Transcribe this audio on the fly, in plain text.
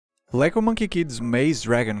LEGO Monkie Kid's Maze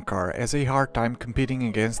Dragon car has a hard time competing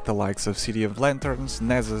against the likes of City of Lanterns,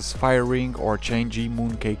 Nez's Fire Ring or Changi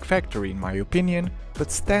Mooncake Factory in my opinion, but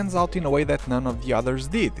stands out in a way that none of the others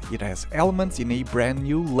did. It has elements in a brand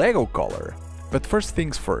new LEGO color. But first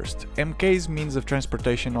things first, MK's means of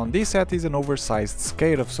transportation on this set is an oversized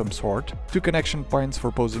skate of some sort, 2 connection points for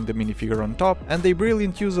posing the minifigure on top, and a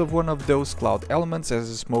brilliant use of one of those cloud elements as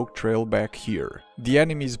a smoke trail back here. The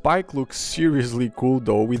enemy's bike looks seriously cool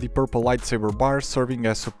though, with the purple lightsaber bars serving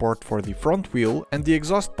as support for the front wheel, and the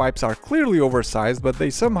exhaust pipes are clearly oversized, but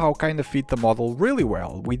they somehow kinda fit the model really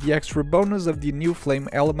well, with the extra bonus of the new flame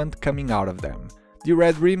element coming out of them. The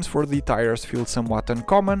red rims for the tires feel somewhat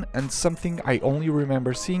uncommon and something I only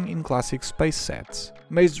remember seeing in classic space sets.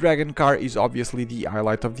 Maze Dragon car is obviously the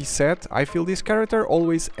highlight of the set. I feel this character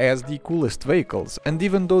always has the coolest vehicles, and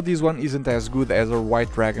even though this one isn't as good as our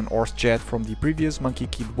White Dragon Horse Jet from the previous Monkey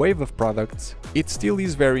Kid wave of products, it still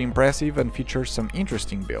is very impressive and features some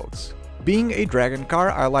interesting builds. Being a dragon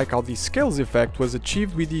car, I like how the scales effect was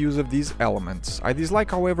achieved with the use of these elements. I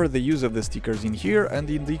dislike however the use of the stickers in here and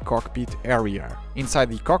in the cockpit area.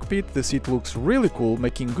 Inside the cockpit, the seat looks really cool,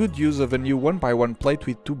 making good use of a new 1x1 plate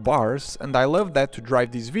with 2 bars, and I love that to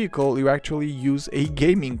drive this vehicle you actually use a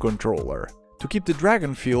gaming controller. To keep the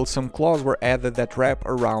dragon feel, some claws were added that wrap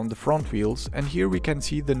around the front wheels, and here we can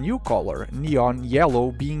see the new color, neon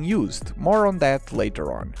yellow, being used. More on that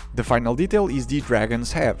later on. The final detail is the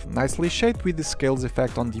dragon's head, nicely shaped with the scales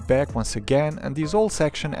effect on the back once again, and this whole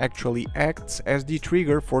section actually acts as the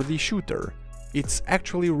trigger for the shooter. It's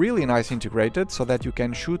actually really nice integrated so that you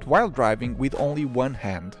can shoot while driving with only one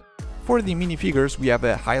hand. For the minifigures we have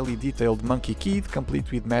a highly detailed Monkey Kid,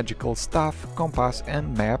 complete with magical staff, compass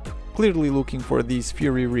and map, clearly looking for these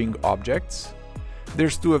Fury Ring objects.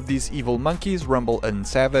 There's 2 of these evil monkeys, Rumble and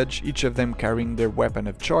Savage, each of them carrying their weapon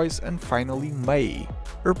of choice, and finally May.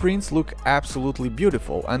 Her prints look absolutely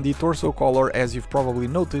beautiful, and the torso color, as you've probably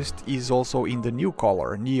noticed, is also in the new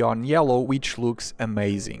color, neon yellow, which looks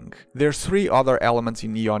amazing. There's 3 other elements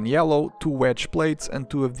in neon yellow, 2 wedge plates and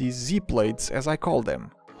 2 of these Z plates as I call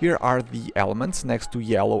them. Here are the elements next to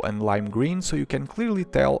yellow and lime green, so you can clearly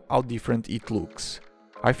tell how different it looks.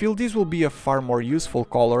 I feel this will be a far more useful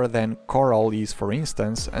color than coral is, for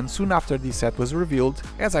instance, and soon after this set was revealed,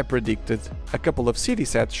 as I predicted, a couple of city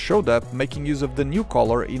sets showed up making use of the new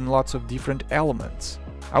color in lots of different elements.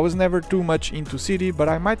 I was never too much into city, but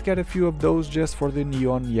I might get a few of those just for the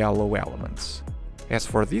neon yellow elements. As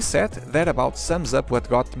for this set, that about sums up what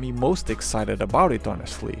got me most excited about it,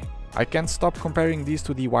 honestly. I can't stop comparing this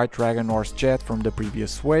to the White Dragon Horse Jet from the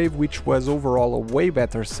previous wave, which was overall a way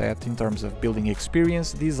better set in terms of building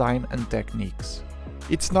experience, design and techniques.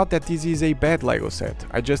 It's not that this is a bad LEGO set,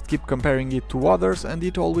 I just keep comparing it to others and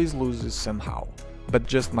it always loses somehow. But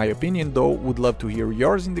just my opinion though, would love to hear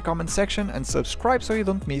yours in the comment section and subscribe so you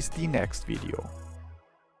don't miss the next video.